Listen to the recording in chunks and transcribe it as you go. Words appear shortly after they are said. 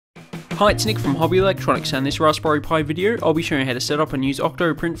Hi, it's Nick from MrHobbyelectronics, and in this Raspberry Pi video I'll be showing you how to set up and use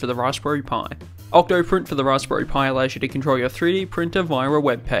OctoPrint for the Raspberry Pi. OctoPrint for the Raspberry Pi allows you to control your 3D printer via a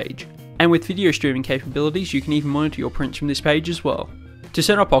web page. And with video streaming capabilities you can even monitor your prints from this page as well. To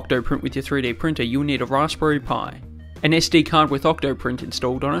set up OctoPrint with your 3D printer you'll need a Raspberry Pi, an SD card with OctoPrint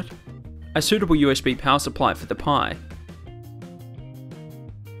installed on it, a suitable USB power supply for the Pi,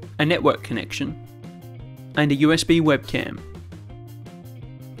 a network connection, and a USB webcam.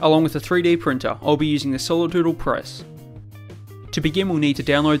 Along with a 3D printer, I'll be using the Solid Doodle Press. To begin we'll need to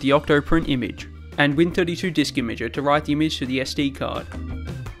download the OctoPrint image and Win32 disk imager to write the image to the SD card.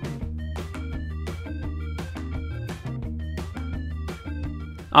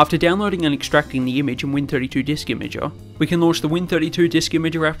 After downloading and extracting the image in Win32 disk imager, we can launch the Win32 disk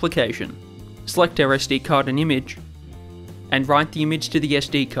imager application, select our SD card and image, and write the image to the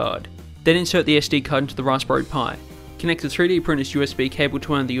SD card. Then insert the SD card into the Raspberry Pi. Connect the 3D printer's USB cable to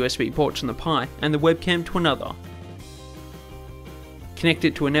one of the USB ports on the Pi and the webcam to another. Connect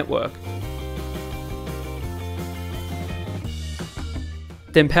it to a network.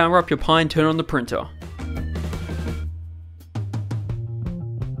 Then power up your Pi and turn on the printer.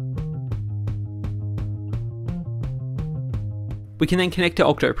 We can then connect to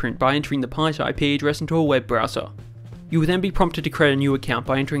OctoPrint by entering the Pi's IP address into a web browser. You will then be prompted to create a new account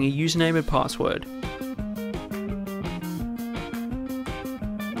by entering a username and password.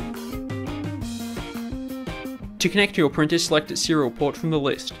 To connect to your printer, select its serial port from the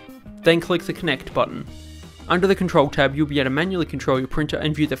list. Then click the Connect button. Under the Control tab, you'll be able to manually control your printer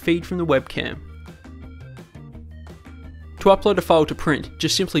and view the feed from the webcam. To upload a file to print,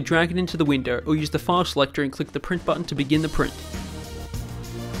 just simply drag it into the window or use the file selector and click the print button to begin the print.